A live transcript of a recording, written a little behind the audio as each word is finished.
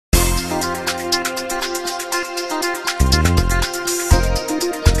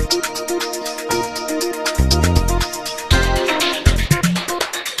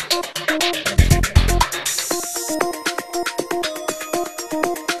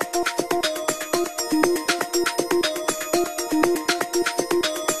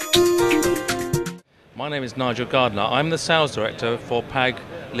name is Nigel Gardner. I'm the sales director for PAG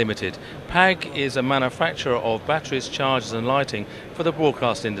Limited. PAG is a manufacturer of batteries, chargers and lighting for the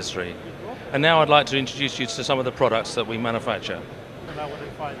broadcast industry. And now I'd like to introduce you to some of the products that we manufacture.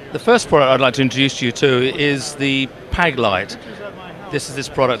 The first product I'd like to introduce you to is the Paglight. This is this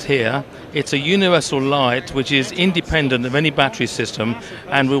product here. It's a universal light which is independent of any battery system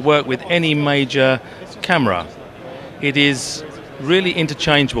and will work with any major camera. It is really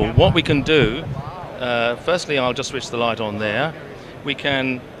interchangeable. What we can do, firstly I'll just switch the light on there. We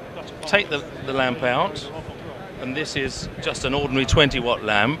can take the lamp out, and this is just an ordinary 20-watt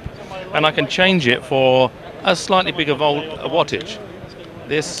lamp, and I can change it for a slightly bigger wattage.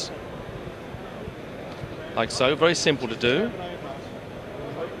 This, like so, very simple to do.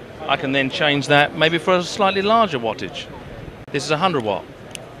 I can then change that maybe for a slightly larger wattage. This is 100 watt.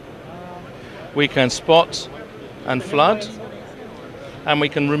 We can spot and flood, and we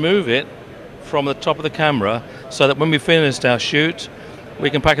can remove it from the top of the camera so that when we finished our shoot we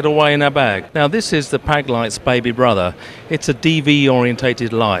can pack it away in our bag. Now this is the Paglight's baby brother. It's a DV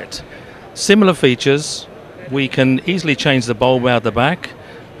orientated light. Similar features. We can easily change the bulb out the back.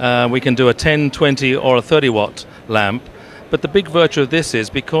 We can do a 10, 20 or a 30 watt lamp. But the big virtue of this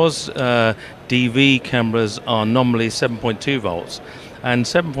is because DV cameras are normally 7.2 volts, and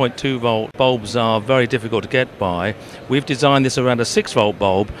 7.2 volt bulbs are very difficult to get by. We've designed this around a 6 volt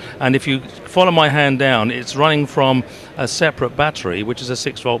bulb, and if you follow my hand down, it's running from a separate battery, which is a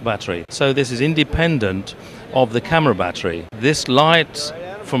 6 volt battery. So this is independent of the camera battery. This light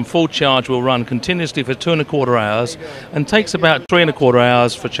from full charge will run continuously for 2¼ hours and takes about 3¼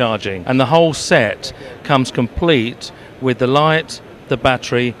 hours for charging. And the whole set comes complete with the light, the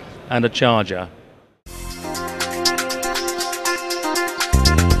battery and a charger.